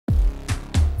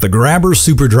The Grabber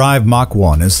SuperDrive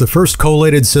Mach1 is the first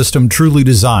collated system truly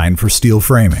designed for steel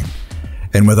framing.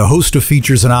 And with a host of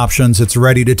features and options, it's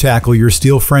ready to tackle your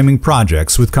steel framing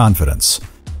projects with confidence.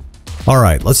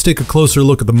 Alright, let's take a closer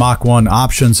look at the Mach1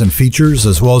 options and features,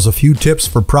 as well as a few tips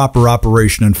for proper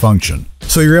operation and function,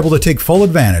 so you're able to take full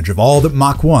advantage of all that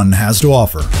Mach1 has to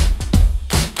offer.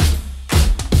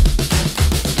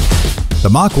 The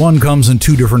Mach1 comes in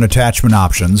two different attachment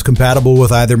options, compatible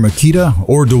with either Makita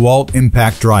or DeWalt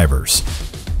impact drivers.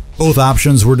 Both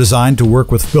options were designed to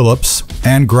work with Phillips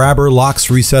and Grabber locks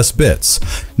recess bits,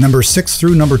 number 6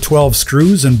 through number 12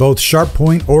 screws in both sharp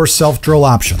point or self-drill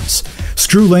options,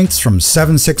 screw lengths from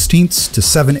 7/16 to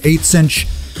 7/8 inch,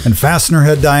 and fastener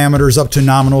head diameters up to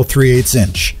nominal 3/8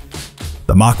 inch.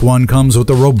 The Mach1 comes with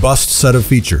a robust set of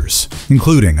features,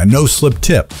 including a no-slip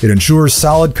tip. It ensures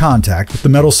solid contact with the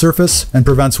metal surface and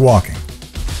prevents walking.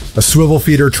 A swivel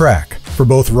feeder track for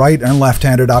both right and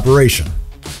left-handed operation.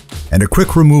 And a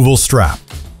quick removal strap.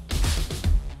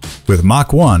 With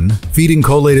Mach1, feeding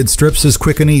collated strips is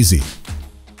quick and easy.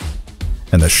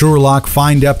 And the SureLock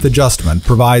fine depth adjustment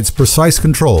provides precise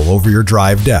control over your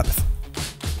drive depth.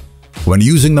 When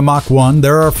using the Mach1,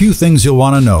 there are a few things you'll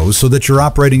want to know so that you're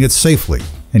operating it safely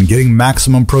and getting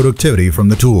maximum productivity from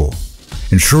the tool.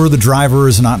 Ensure the driver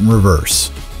is not in reverse.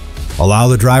 Allow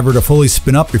the driver to fully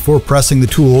spin up before pressing the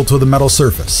tool to the metal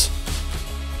surface.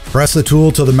 Press the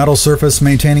tool to the metal surface,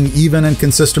 maintaining even and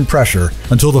consistent pressure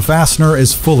until the fastener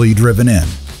is fully driven in.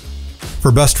 For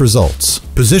best results,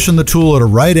 position the tool at a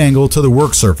right angle to the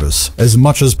work surface as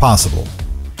much as possible.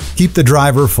 Keep the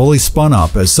driver fully spun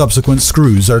up as subsequent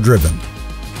screws are driven.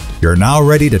 You're now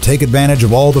ready to take advantage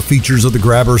of all the features of the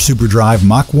Grabber SuperDrive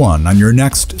Mach1 on your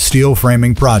next steel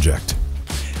framing project.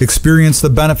 Experience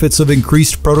the benefits of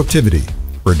increased productivity,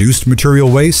 reduced material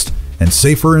waste, and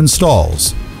safer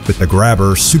installs with the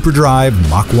Grabber SuperDrive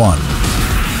Mach1.